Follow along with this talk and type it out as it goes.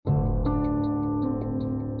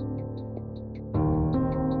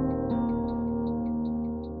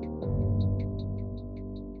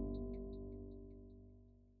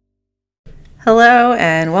Hello,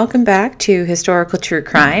 and welcome back to Historical True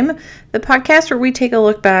Crime, the podcast where we take a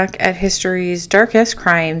look back at history's darkest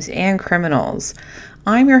crimes and criminals.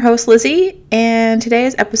 I'm your host, Lizzie, and today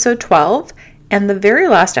is episode 12 and the very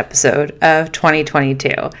last episode of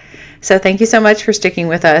 2022. So thank you so much for sticking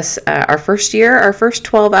with us our first year, our first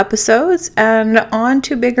 12 episodes, and on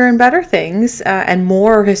to bigger and better things and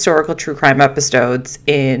more historical true crime episodes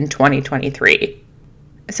in 2023.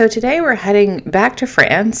 So today we're heading back to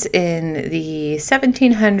France in the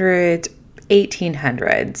 1700s,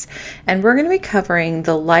 1800s, and we're going to be covering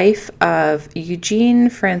the life of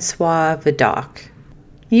Eugène-François Vidocq.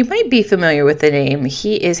 You might be familiar with the name.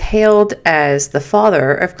 He is hailed as the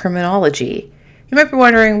father of criminology. You might be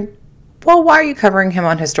wondering, well, why are you covering him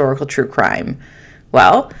on historical true crime?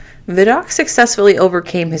 Well, Vidocq successfully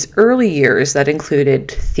overcame his early years that included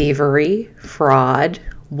thievery, fraud,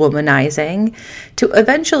 womanizing, to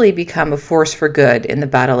eventually become a force for good in the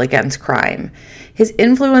battle against crime. His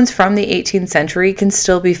influence from the 18th century can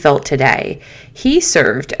still be felt today. He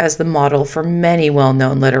served as the model for many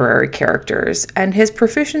well-known literary characters, and his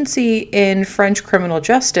proficiency in French criminal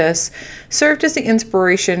justice served as the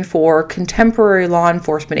inspiration for contemporary law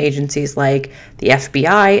enforcement agencies like the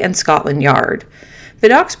FBI and Scotland Yard.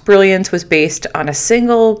 Vidocq's brilliance was based on a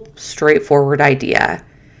single, straightforward idea.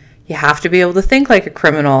 You have to be able to think like a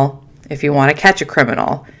criminal if you want to catch a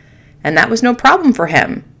criminal. And that was no problem for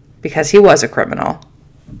him, because he was a criminal.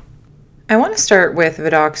 I want to start with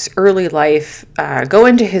Vidocq's early life, go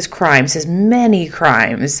into his crimes, his many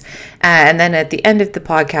crimes, and then at the end of the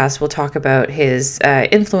podcast, we'll talk about his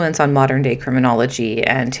influence on modern-day criminology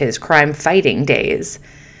and his crime-fighting days.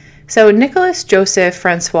 So Nicolas Joseph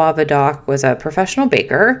Francois Vidocq was a professional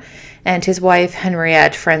baker, and his wife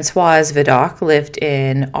Henriette Françoise Vidocq lived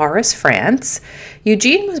in Arras, France.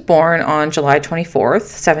 Eugene was born on July 24th,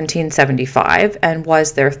 1775, and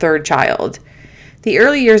was their third child. The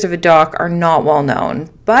early years of Vidocq are not well known,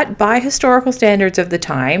 but by historical standards of the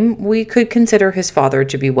time, we could consider his father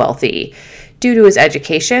to be wealthy, due to his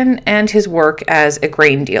education and his work as a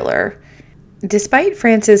grain dealer. Despite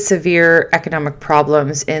France's severe economic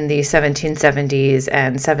problems in the 1770s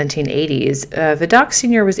and 1780s, Vidocq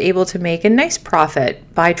Sr. was able to make a nice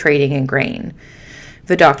profit by trading in grain.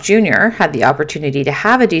 Vidocq Jr. had the opportunity to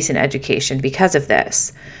have a decent education because of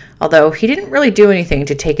this, although he didn't really do anything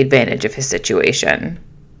to take advantage of his situation.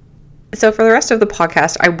 So for the rest of the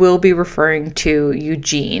podcast, I will be referring to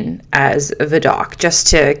Eugene as Vidocq, just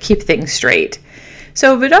to keep things straight.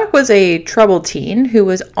 So Vidocq was a troubled teen who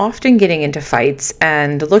was often getting into fights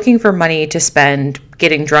and looking for money to spend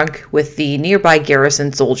getting drunk with the nearby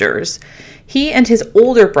garrison soldiers. He and his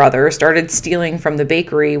older brother started stealing from the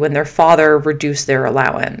bakery when their father reduced their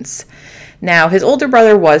allowance. Now, his older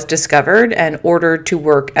brother was discovered and ordered to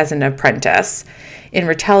work as an apprentice. In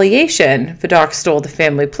retaliation, Vidocq stole the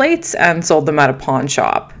family plates and sold them at a pawn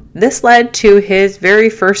shop. This led to his very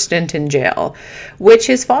first stint in jail, which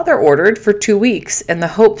his father ordered for 2 weeks in the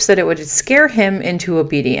hopes that it would scare him into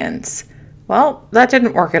obedience. Well, that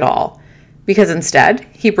didn't work at all, because instead,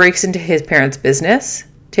 he breaks into his parents' business,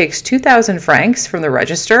 takes 2,000 francs from the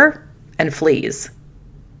register, and flees.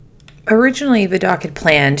 Originally, Vidocq had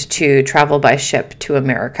planned to travel by ship to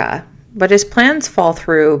America, but his plans fall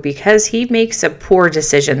through because he makes a poor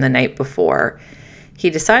decision the night before. He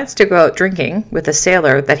decides to go out drinking with a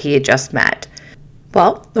sailor that he had just met.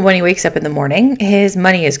 Well, when he wakes up in the morning, his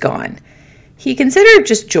money is gone. He considered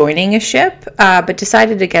just joining a ship, but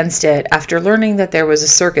decided against it after learning that there was a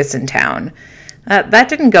circus in town. That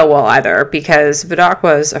didn't go well either, because Vidocq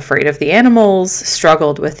was afraid of the animals,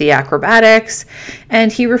 struggled with the acrobatics,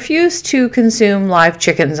 and he refused to consume live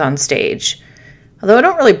chickens on stage. Although I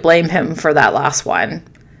don't really blame him for that last one.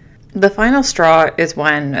 The final straw is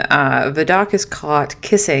when Vidocq is caught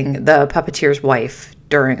kissing the puppeteer's wife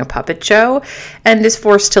during a puppet show and is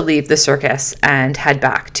forced to leave the circus and head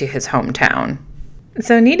back to his hometown.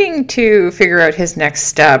 So needing to figure out his next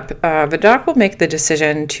step, Vidocq will make the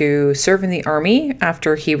decision to serve in the army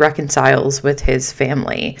after he reconciles with his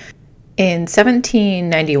family. In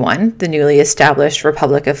 1791, the newly established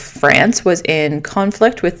Republic of France was in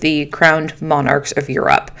conflict with the crowned monarchs of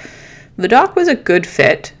Europe. Vidocq was a good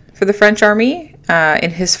fit for the French army.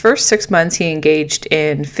 In his first 6 months, he engaged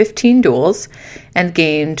in 15 duels and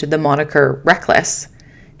gained the moniker Reckless.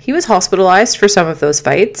 He was hospitalized for some of those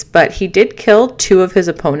fights, but he did kill 2 of his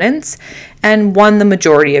opponents and won the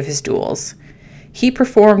majority of his duels. He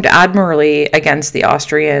performed admirably against the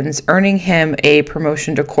Austrians, earning him a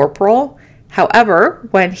promotion to corporal. However,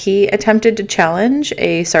 when he attempted to challenge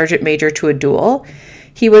a sergeant major to a duel,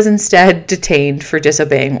 he was instead detained for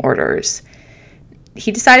disobeying orders.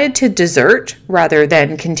 he decided to desert rather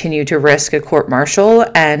than continue to risk a court-martial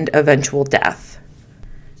and eventual death.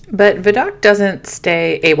 But Vidocq doesn't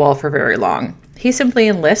stay AWOL for very long. He simply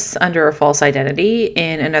enlists under a false identity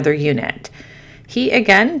in another unit. He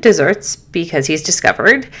again deserts because he's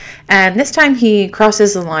discovered, and this time he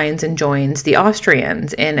crosses the lines and joins the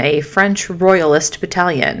Austrians in a French royalist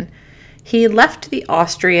battalion. He left the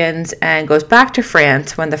Austrians and goes back to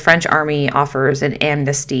France when the French army offers an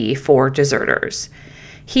amnesty for deserters.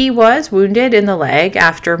 He was wounded in the leg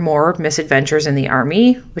after more misadventures in the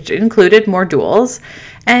army, which included more duels,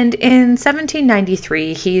 and in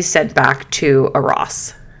 1793 he's sent back to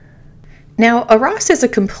Arras. Now, Arras is a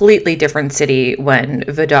completely different city when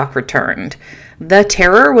Vidocq returned. The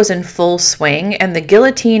terror was in full swing, and the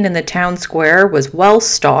guillotine in the town square was well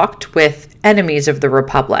stocked with enemies of the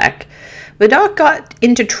Republic. Vidocq got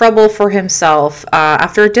into trouble for himself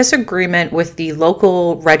after a disagreement with the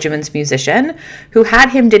local regiment's musician, who had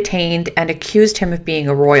him detained and accused him of being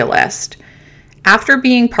a royalist. After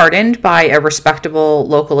being pardoned by a respectable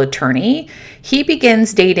local attorney, he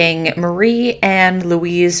begins dating Marie-Anne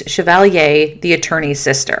Louise Chevalier, the attorney's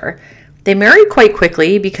sister. They marry quite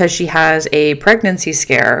quickly because she has a pregnancy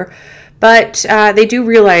scare, but they do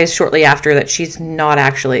realize shortly after that she's not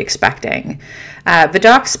actually expecting.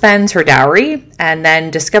 Vidocq spends her dowry and then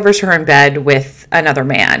discovers her in bed with another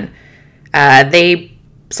man. They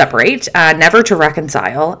separate, never to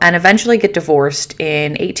reconcile, and eventually get divorced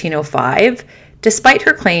in 1805, despite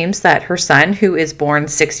her claims that her son, who is born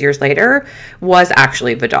 6 years later, was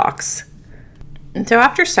actually Vidocq's. And so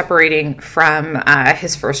after separating from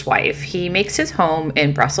his first wife, he makes his home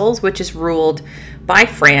in Brussels, which is ruled by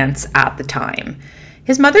France at the time.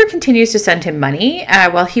 His mother continues to send him money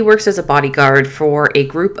while he works as a bodyguard for a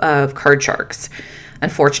group of card sharks.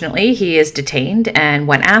 Unfortunately, he is detained, and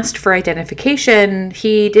when asked for identification,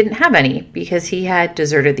 he didn't have any because he had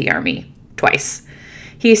deserted the army twice.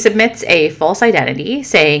 He submits a false identity,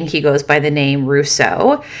 saying he goes by the name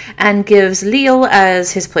Rousseau, and gives Lille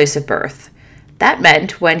as his place of birth. That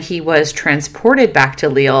meant when he was transported back to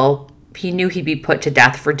Lille, he knew he'd be put to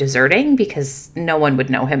death for deserting because no one would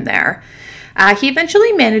know him there. He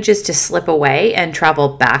eventually manages to slip away and travel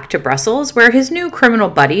back to Brussels, where his new criminal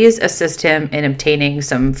buddies assist him in obtaining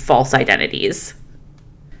some false identities.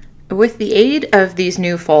 With the aid of these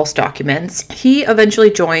new false documents, he eventually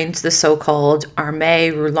joins the so-called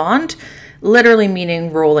Armée Roulante, literally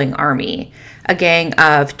meaning rolling army, a gang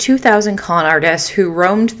of 2,000 con artists who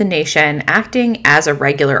roamed the nation acting as a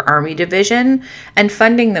regular army division and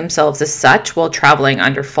funding themselves as such while traveling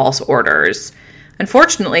under false orders.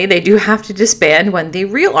 Unfortunately, they do have to disband when the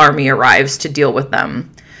real army arrives to deal with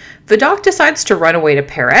them. Vidocq decides to run away to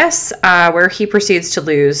Paris, where he proceeds to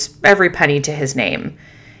lose every penny to his name.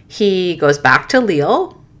 He goes back to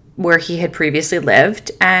Lille, where he had previously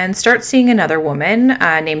lived, and starts seeing another woman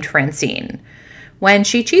named Francine. When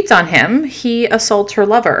she cheats on him, he assaults her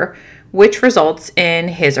lover, which results in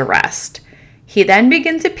his arrest. He then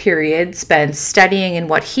begins a period spent studying in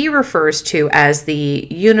what he refers to as the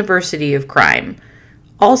University of Crime,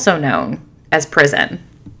 also known as prison.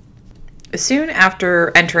 Soon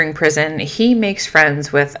after entering prison, he makes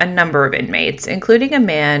friends with a number of inmates, including a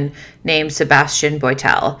man named Sébastien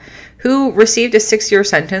Boitel, who received a 6-year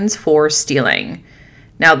sentence for stealing.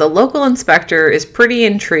 Now, the local inspector is pretty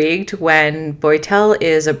intrigued when Boitel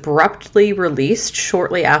is abruptly released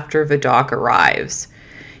shortly after Vidocq arrives.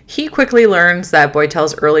 He quickly learns that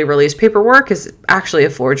Boitel's early release paperwork is actually a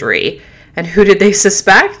forgery. And who did they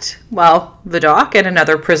suspect? Well, Vidocq and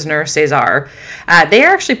another prisoner, César. They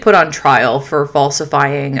are actually put on trial for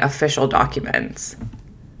falsifying official documents.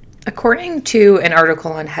 According to an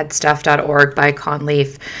article on headstuff.org by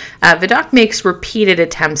Conleaf, Vidocq makes repeated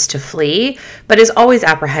attempts to flee, but is always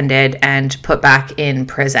apprehended and put back in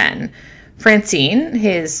prison. Francine,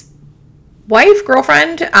 his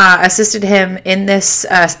girlfriend, assisted him in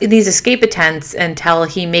these escape attempts until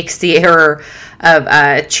he makes the error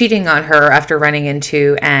of cheating on her after running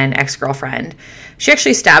into an ex-girlfriend. She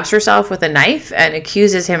actually stabs herself with a knife and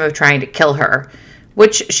accuses him of trying to kill her,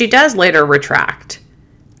 which she does later retract.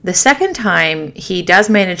 The second time he does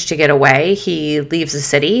manage to get away, he leaves the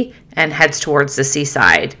city and heads towards the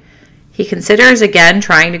seaside. He considers again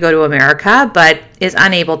trying to go to America, but is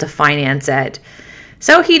unable to finance it.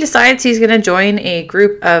 So he decides he's going to join a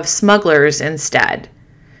group of smugglers instead.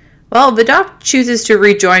 Well, Vidocq chooses to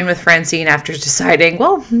rejoin with Francine after deciding,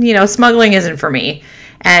 smuggling isn't for me.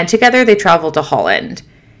 And together they travel to Holland.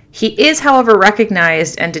 He is, however,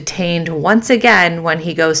 recognized and detained once again when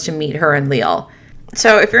he goes to meet her in Lille.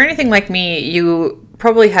 So if you're anything like me, you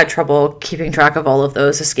probably had trouble keeping track of all of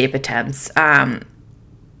those escape attempts.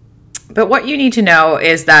 But what you need to know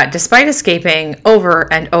is that despite escaping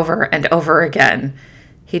over and over and over again,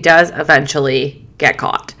 he does eventually get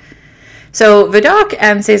caught. So Vidocq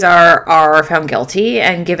and Cesar are found guilty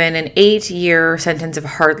and given an 8-year sentence of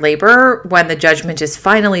hard labor when the judgment is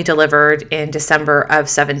finally delivered in December of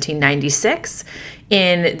 1796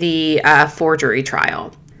 in the forgery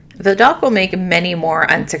trial. Vidocq will make many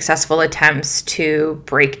more unsuccessful attempts to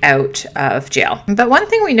break out of jail. But one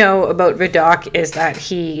thing we know about Vidocq is that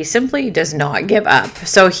he simply does not give up.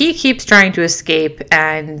 So he keeps trying to escape,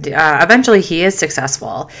 and eventually he is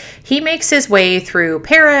successful. He makes his way through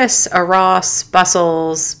Paris, Arras,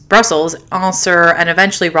 Brussels, Anser, and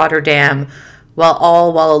eventually Rotterdam,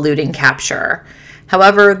 while eluding capture.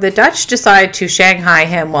 However, the Dutch decide to Shanghai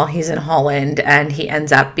him while he's in Holland, and he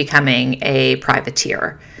ends up becoming a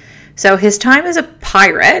privateer. So his time as a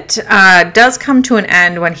pirate does come to an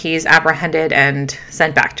end when he's apprehended and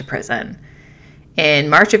sent back to prison. In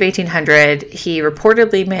March of 1800, he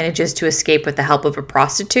reportedly manages to escape with the help of a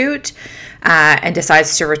prostitute and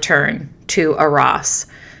decides to return to Arras.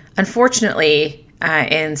 Unfortunately,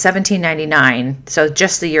 in 1799, so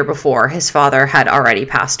just the year before, his father had already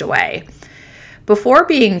passed away. Before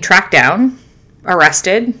being tracked down,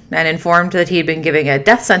 arrested, and informed that he had been giving a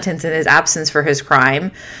death sentence in his absence for his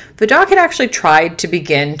crime, Vidocq had actually tried to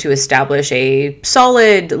begin to establish a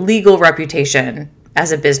solid legal reputation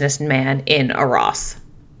as a businessman in Arras.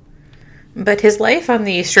 But his life on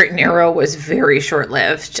the straight and narrow was very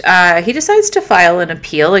short-lived. He decides to file an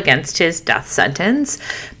appeal against his death sentence,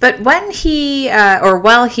 but while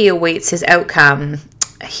he awaits his outcome,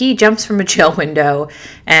 he jumps from a jail window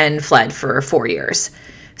and fled for 4 years.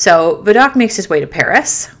 So Vidocq makes his way to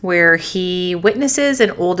Paris, where he witnesses an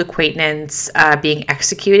old acquaintance being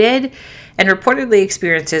executed and reportedly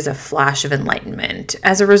experiences a flash of enlightenment.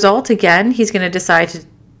 As a result, again, he's going to decide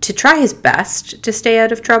to try his best to stay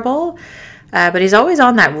out of trouble, but he's always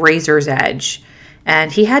on that razor's edge,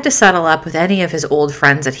 and he had to settle up with any of his old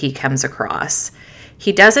friends that he comes across.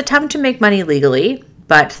 He does attempt to make money legally,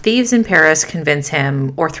 but thieves in Paris convince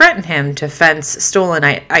him or threaten him to fence stolen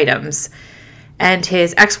items. And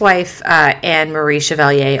his ex-wife, Anne-Marie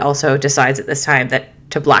Chevalier, also decides at this time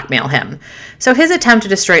to blackmail him. So his attempt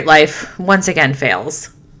at a straight life once again fails.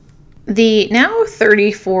 The now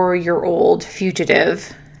 34-year-old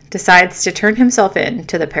fugitive decides to turn himself in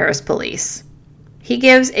to the Paris police. He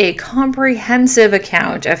gives a comprehensive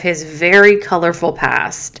account of his very colorful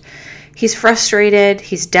past. He's frustrated,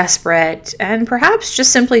 he's desperate, and perhaps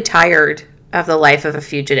just simply tired of the life of a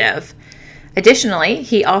fugitive. Additionally,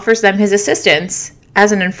 he offers them his assistance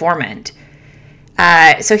as an informant.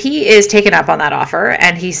 So he is taken up on that offer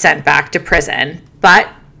and he's sent back to prison, but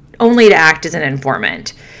only to act as an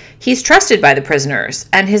informant. He's trusted by the prisoners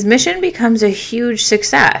and his mission becomes a huge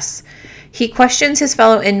success. He questions his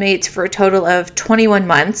fellow inmates for a total of 21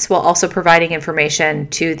 months while also providing information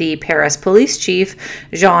to the Paris police chief,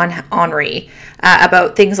 Jean-Henri,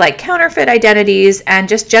 about things like counterfeit identities and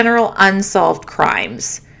just general unsolved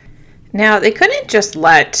crimes. Now, they couldn't just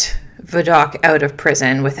let Vidocq out of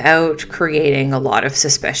prison without creating a lot of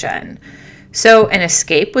suspicion. So an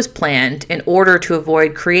escape was planned in order to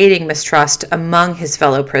avoid creating mistrust among his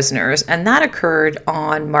fellow prisoners, and that occurred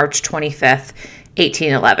on March 25th,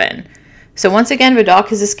 1811. So once again, Vidocq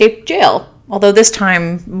has escaped jail, although this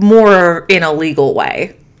time more in a legal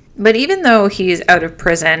way. But even though he's out of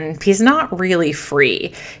prison, he's not really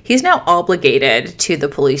free. He's now obligated to the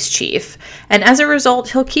police chief, and as a result,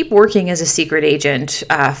 he'll keep working as a secret agent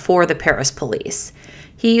for the Paris police.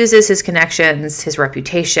 He uses his connections, his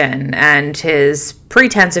reputation, and his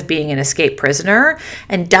pretense of being an escaped prisoner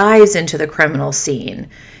and dives into the criminal scene.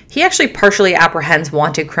 He actually partially apprehends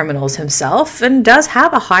wanted criminals himself and does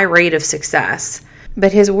have a high rate of success.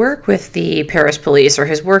 But his work with the Paris police, or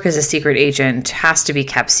his work as a secret agent, has to be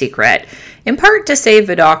kept secret, in part to save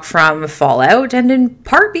Vidocq from fallout, and in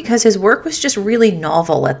part because his work was just really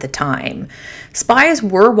novel at the time. Spies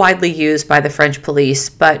were widely used by the French police,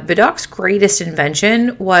 but Vidocq's greatest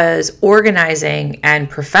invention was organizing and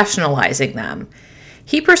professionalizing them.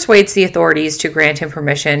 He persuades the authorities to grant him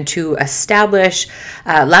permission to establish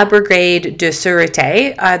La Brigade de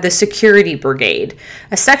Sûreté, the Security Brigade,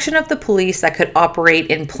 a section of the police that could operate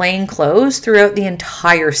in plain clothes throughout the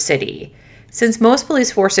entire city. Since most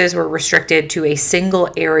police forces were restricted to a single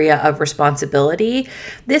area of responsibility,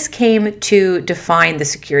 this came to define the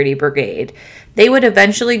Security Brigade. They would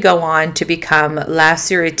eventually go on to become La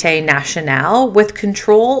Sûreté Nationale, with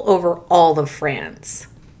control over all of France.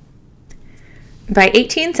 By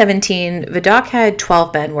 1817, Vidocq had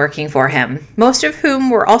 12 men working for him, most of whom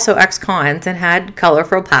were also ex-cons and had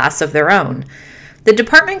colorful pasts of their own. The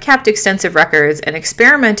department kept extensive records and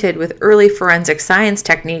experimented with early forensic science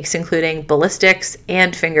techniques, including ballistics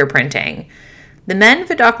and fingerprinting. The men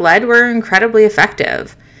Vidocq led were incredibly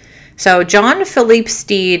effective. So John Philippe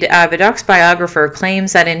Steed, Vidocq's biographer,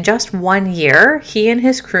 claims that in just 1 year, he and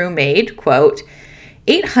his crew made, quote,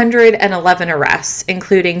 811 arrests,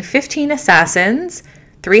 including 15 assassins,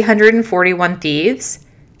 341 thieves,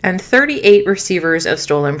 and 38 receivers of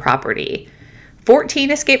stolen property. 14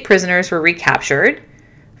 escaped prisoners were recaptured,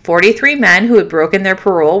 43 men who had broken their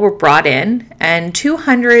parole were brought in, and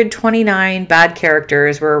 229 bad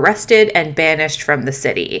characters were arrested and banished from the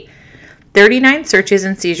city. 39 searches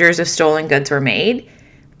and seizures of stolen goods were made.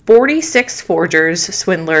 46 forgers,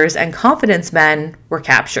 swindlers, and confidence men were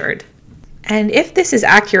captured. And if this is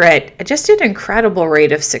accurate, just an incredible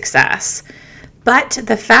rate of success. But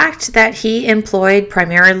the fact that he employed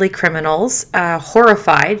primarily criminals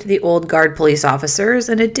horrified the old guard police officers,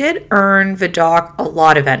 and it did earn Vidocq a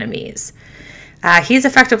lot of enemies. He's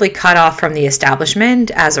effectively cut off from the establishment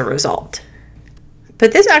as a result.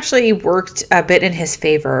 But this actually worked a bit in his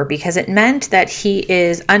favor because it meant that he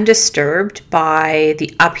is undisturbed by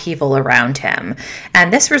the upheaval around him.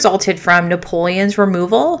 And this resulted from Napoleon's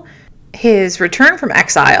removal, his return from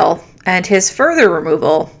exile, and his further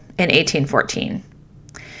removal in 1814.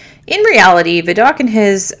 In reality, Vidocq and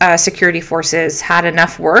his security forces had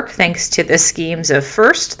enough work thanks to the schemes of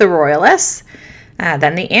first the royalists,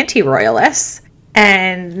 then the anti-royalists,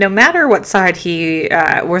 and no matter what side he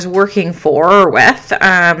was working for or with,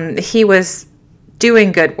 he was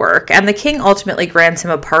doing good work. And the king ultimately grants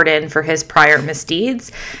him a pardon for his prior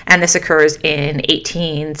misdeeds, and this occurs in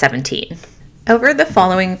 1817. Over the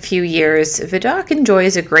following few years, Vidocq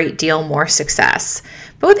enjoys a great deal more success,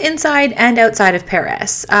 both inside and outside of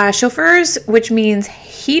Paris. Chauffeurs, which means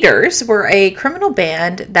heaters, were a criminal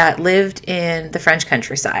band that lived in the French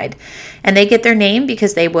countryside, and they get their name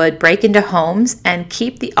because they would break into homes and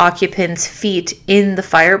keep the occupants' feet in the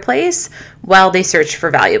fireplace while they searched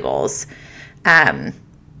for valuables.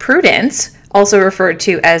 Prudence, also referred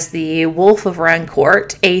to as the Wolf of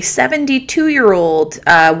Rancourt, a 72-year-old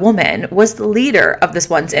woman, was the leader of this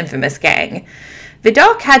once infamous gang.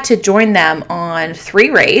 Vidocq had to join them on 3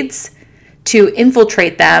 raids to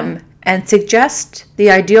infiltrate them and suggest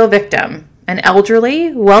the ideal victim, an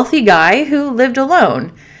elderly, wealthy guy who lived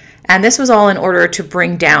alone. And this was all in order to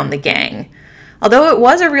bring down the gang. Although it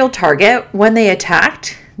was a real target, when they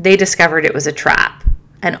attacked, they discovered it was a trap.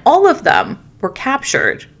 And all of them were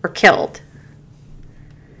captured or killed.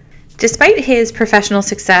 Despite his professional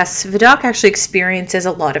success, Vidocq actually experiences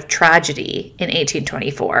a lot of tragedy in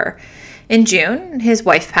 1824. In June, his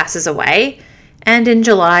wife passes away, and in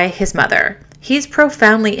July, his mother. He's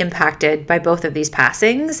profoundly impacted by both of these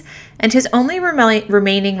passings, and his only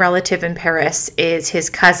remaining relative in Paris is his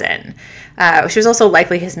cousin. She was also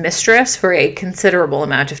likely his mistress for a considerable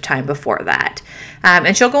amount of time before that.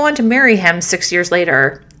 And she'll go on to marry him 6 years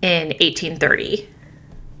later in 1830.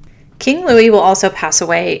 King Louis will also pass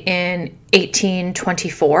away in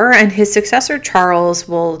 1824, and his successor Charles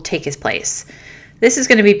will take his place. This is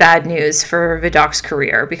going to be bad news for Vidocq's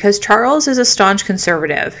career because Charles is a staunch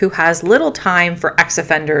conservative who has little time for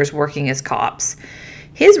ex-offenders working as cops.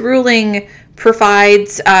 His ruling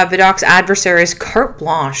provides Vidocq's adversaries carte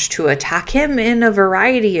blanche to attack him in a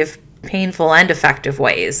variety of painful and effective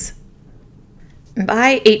ways.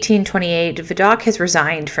 By 1828, Vidocq has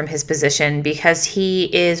resigned from his position because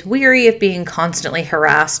he is weary of being constantly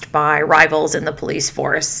harassed by rivals in the police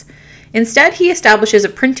force. Instead, he establishes a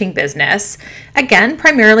printing business, again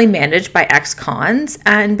primarily managed by ex-cons,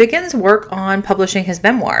 and begins work on publishing his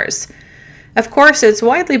memoirs. Of course, it's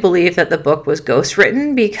widely believed that the book was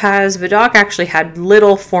ghostwritten because Vidocq actually had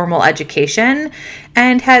little formal education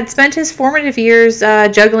and had spent his formative years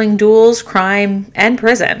juggling duels, crime, and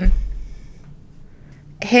prison.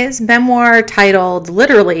 His memoir, titled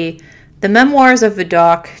literally The Memoirs of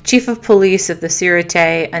Vidocq, Chief of Police of the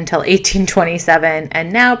Sûreté until 1827,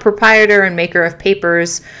 and now proprietor and maker of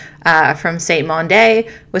papers from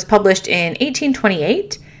Saint-Mandé, was published in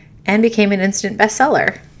 1828 and became an instant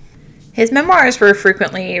bestseller. His memoirs were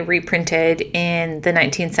frequently reprinted in the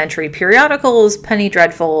 19th century periodicals, penny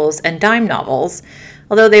dreadfuls, and dime novels,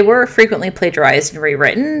 although they were frequently plagiarized and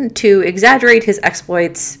rewritten to exaggerate his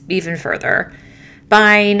exploits even further.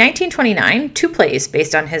 By 1929, 2 plays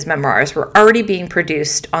based on his memoirs were already being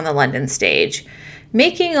produced on the London stage,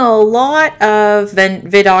 making a lot of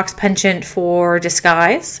Vidocq's penchant for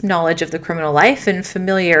disguise, knowledge of the criminal life, and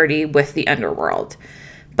familiarity with the underworld.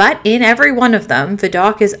 But in every one of them,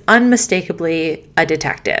 Vidocq is unmistakably a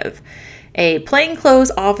detective. a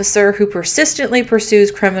plainclothes officer who persistently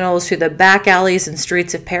pursues criminals through the back alleys and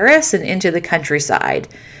streets of Paris and into the countryside,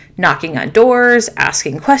 knocking on doors,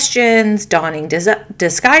 asking questions, donning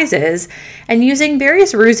disguises, and using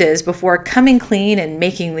various ruses before coming clean and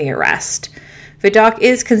making the arrest. Vidocq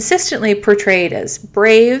is consistently portrayed as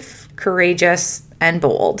brave, courageous, and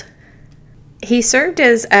bold. He served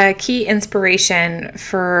as a key inspiration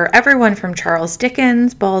for everyone from Charles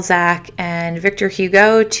Dickens, Balzac, and Victor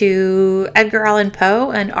Hugo to Edgar Allan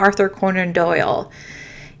Poe and Arthur Conan Doyle.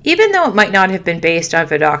 Even though it might not have been based on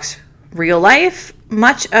Vidocq's real life,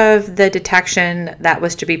 much of the detection that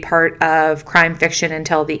was to be part of crime fiction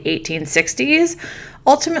until the 1860s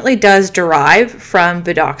ultimately does derive from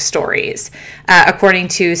Vidocq's stories. According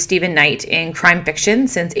to Stephen Knight in Crime Fiction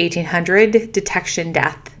Since 1800, Detection,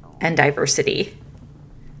 Death, and Diversity.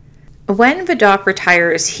 When Vidocq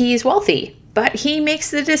retires, he's wealthy, but he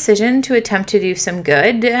makes the decision to attempt to do some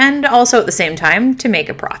good and also at the same time to make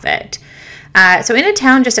a profit. So in a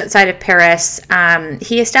town just outside of Paris,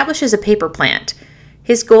 he establishes a paper plant.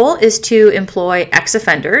 His goal is to employ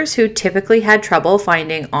ex-offenders who typically had trouble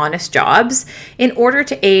finding honest jobs in order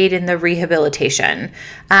to aid in the rehabilitation.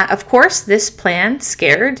 Of course, this plan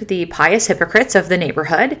scared the pious hypocrites of the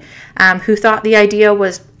neighborhood, who thought the idea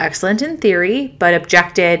was excellent in theory, but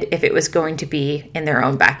objected if it was going to be in their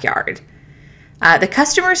own backyard. The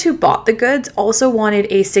customers who bought the goods also wanted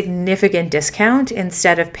a significant discount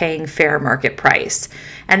instead of paying fair market price,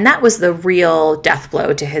 and that was the real death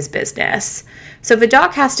blow to his business. So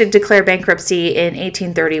Vidocq has to declare bankruptcy in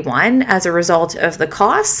 1831 as a result of the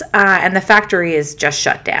costs, and the factory is just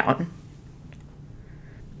shut down.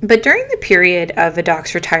 But during the period of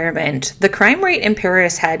Vidocq's retirement, the crime rate in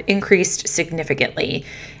Paris had increased significantly,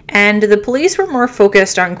 and the police were more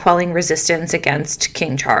focused on quelling resistance against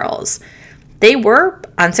King Charles. They were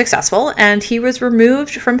unsuccessful, and he was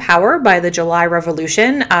removed from power by the July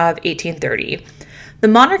Revolution of 1830. The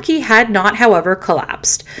monarchy had not, however,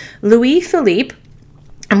 collapsed. Louis-Philippe,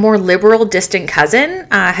 a more liberal distant cousin,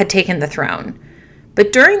 had taken the throne.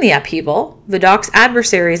 But during the upheaval, Vidocq's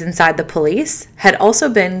adversaries inside the police had also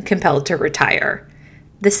been compelled to retire.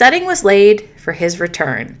 The setting was laid for his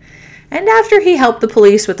return. And after he helped the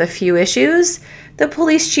police with a few issues, the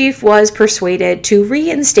police chief was persuaded to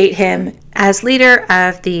reinstate him as leader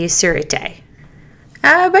of the Sûreté.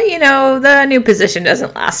 But the new position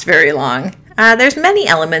doesn't last very long. There's many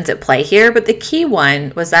elements at play here, but the key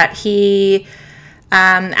one was that he,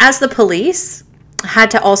 as the police,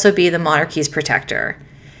 had to also be the monarchy's protector.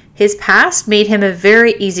 His past made him a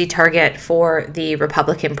very easy target for the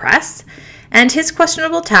Republican press, and his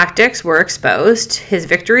questionable tactics were exposed, his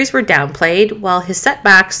victories were downplayed, while his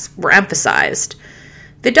setbacks were emphasized.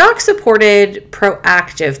 Vidocq supported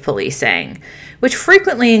proactive policing, which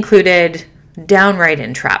frequently included downright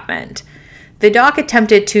entrapment. Vidocq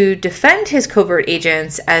attempted to defend his covert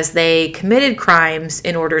agents as they committed crimes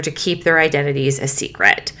in order to keep their identities a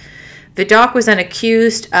secret. Vidocq was then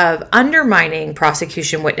accused of undermining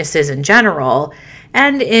prosecution witnesses in general,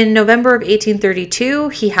 and in November of 1832,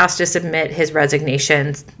 he has to submit his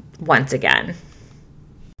resignation once again.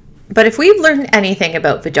 But if we've learned anything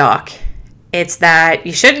about Vidocq, it's that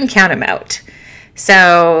you shouldn't count him out.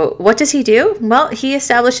 So what does he do? Well, he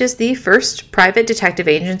establishes the first private detective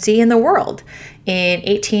agency in the world in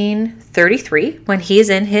 1833 when he's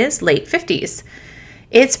in his late 50s.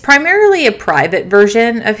 It's primarily a private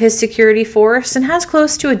version of his security force and has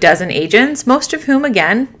close to a dozen agents, most of whom,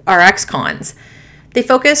 again, are ex-cons. They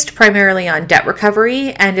focused primarily on debt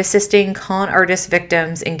recovery and assisting con artist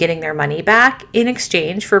victims in getting their money back in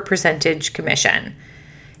exchange for percentage commission.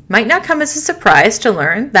 Might not come as a surprise to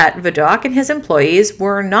learn that Vidocq and his employees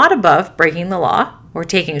were not above breaking the law or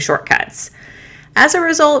taking shortcuts. As a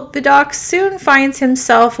result, Vidocq soon finds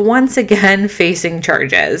himself once again facing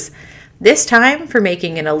charges, this time for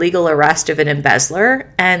making an illegal arrest of an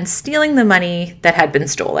embezzler and stealing the money that had been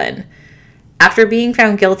stolen. After being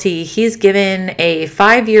found guilty, he's given a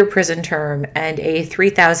 5-year prison term and a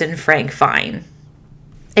 3,000 franc fine.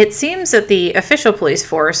 It seems that the official police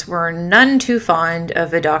force were none too fond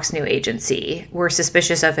of Vidocq's new agency, were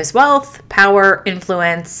suspicious of his wealth, power,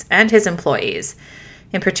 influence, and his employees.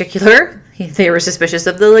 In particular, they were suspicious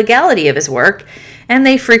of the legality of his work, and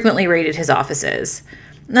they frequently raided his offices.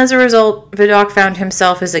 As a result, Vidocq found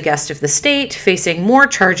himself as a guest of the state, facing more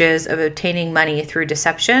charges of obtaining money through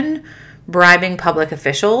deception, bribing public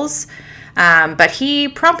officials, but he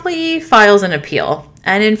promptly files an appeal.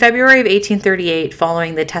 And in February of 1838,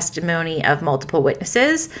 following the testimony of multiple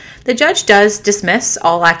witnesses, the judge does dismiss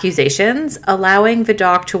all accusations, allowing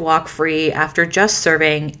Vidocq to walk free after just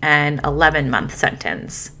serving an 11-month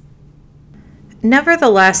sentence.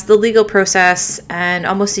 Nevertheless, the legal process and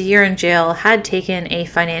almost a year in jail had taken a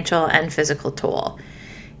financial and physical toll.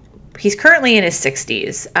 He's currently in his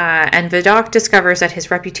 60s, and Vidocq discovers that his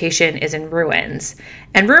reputation is in ruins,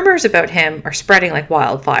 and rumors about him are spreading like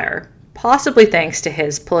wildfire, possibly thanks to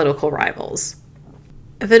his political rivals.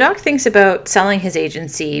 Vidocq thinks about selling his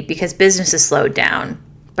agency because business has slowed down,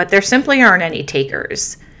 but there simply aren't any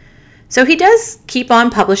takers. So he does keep on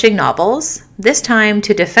publishing novels, this time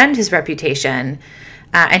to defend his reputation,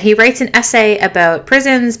 and he writes an essay about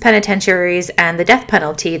prisons, penitentiaries, and the death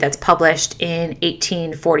penalty that's published in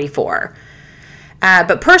 1844.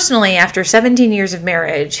 But personally, after 17 years of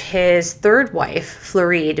marriage, his third wife,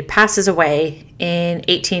 Floride, passes away in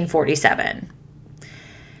 1847.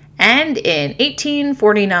 And in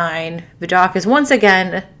 1849, Vidocq is once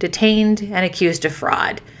again detained and accused of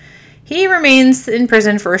fraud. He remains in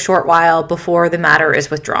prison for a short while before the matter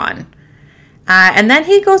is withdrawn. And then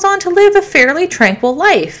he goes on to live a fairly tranquil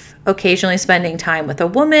life, occasionally spending time with a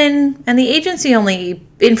woman, and the agency only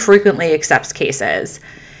infrequently accepts cases.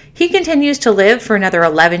 He continues to live for another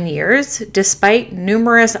 11 years, despite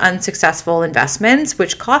numerous unsuccessful investments,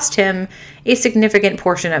 which cost him a significant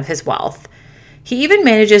portion of his wealth. He even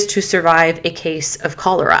manages to survive a case of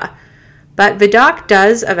cholera. But Vidocq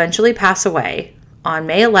does eventually pass away on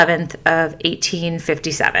May 11th of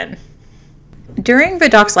 1857. During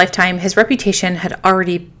Vidocq's lifetime, his reputation had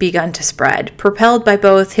already begun to spread, propelled by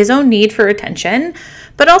both his own need for attention,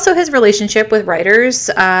 but also his relationship with writers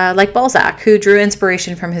like Balzac, who drew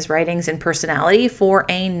inspiration from his writings and personality for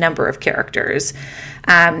a number of characters,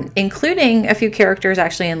 including a few characters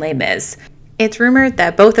actually in Les Mis. It's rumored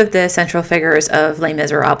that both of the central figures of Les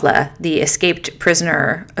Miserables, the escaped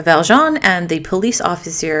prisoner Valjean and the police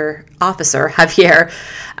officer Javier,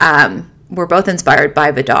 were both inspired by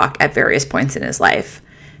Vidocq at various points in his life.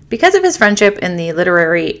 Because of his friendship in the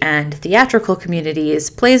literary and theatrical communities,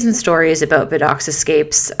 plays and stories about Vidocq's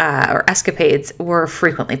escapes or escapades were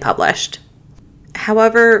frequently published.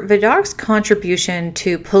 However, Vidocq's contribution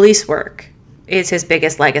to police work is his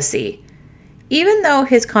biggest legacy. Even though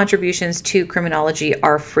his contributions to criminology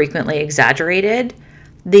are frequently exaggerated,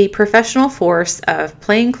 the professional force of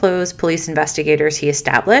plainclothes police investigators he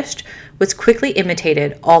established was quickly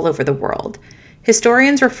imitated all over the world.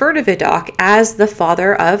 Historians refer to Vidocq as the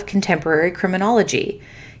father of contemporary criminology.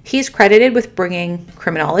 He's credited with bringing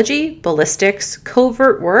criminology, ballistics,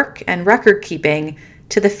 covert work, and record keeping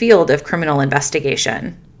to the field of criminal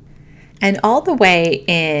investigation. And all the way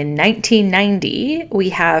in 1990, we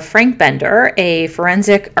have Frank Bender, a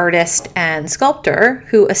forensic artist and sculptor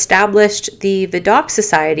who established the Vidocq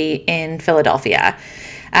Society in Philadelphia.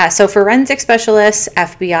 So forensic specialists,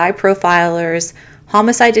 FBI profilers,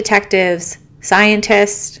 homicide detectives,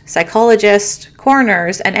 scientists, psychologists,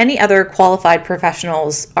 coroners, and any other qualified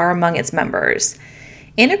professionals are among its members.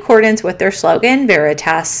 In accordance with their slogan,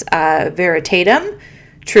 Veritas Veritatem,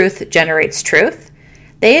 truth generates truth,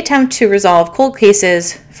 they attempt to resolve cold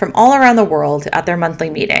cases from all around the world at their monthly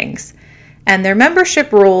meetings. And their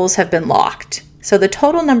membership rules have been locked, so the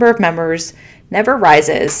total number of members never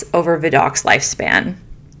rises over Vidocq's lifespan.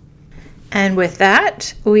 And with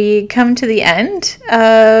that, we come to the end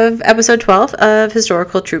of episode 12 of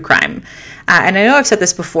Historical True Crime. And I know I've said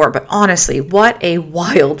this before, but honestly, what a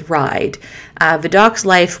wild ride. Vidocq's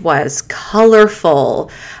life was colorful.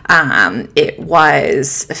 It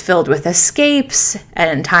was filled with escapes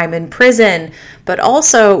and time in prison, but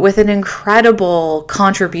also with an incredible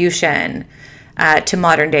contribution to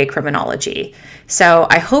modern day criminology. So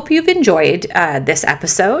I hope you've enjoyed this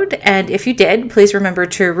episode. And if you did, please remember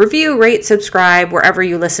to review, rate, subscribe wherever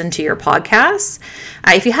you listen to your podcasts.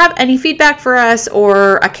 If you have any feedback for us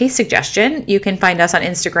or a case suggestion, you can find us on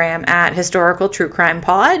Instagram at Historical True Crime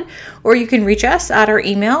Pod, or you can reach us at our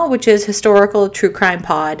email, which is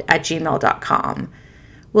historicaltruecrimepod@gmail.com.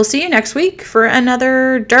 We'll see you next week for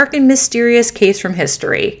another dark and mysterious case from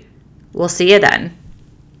history. We'll see you then.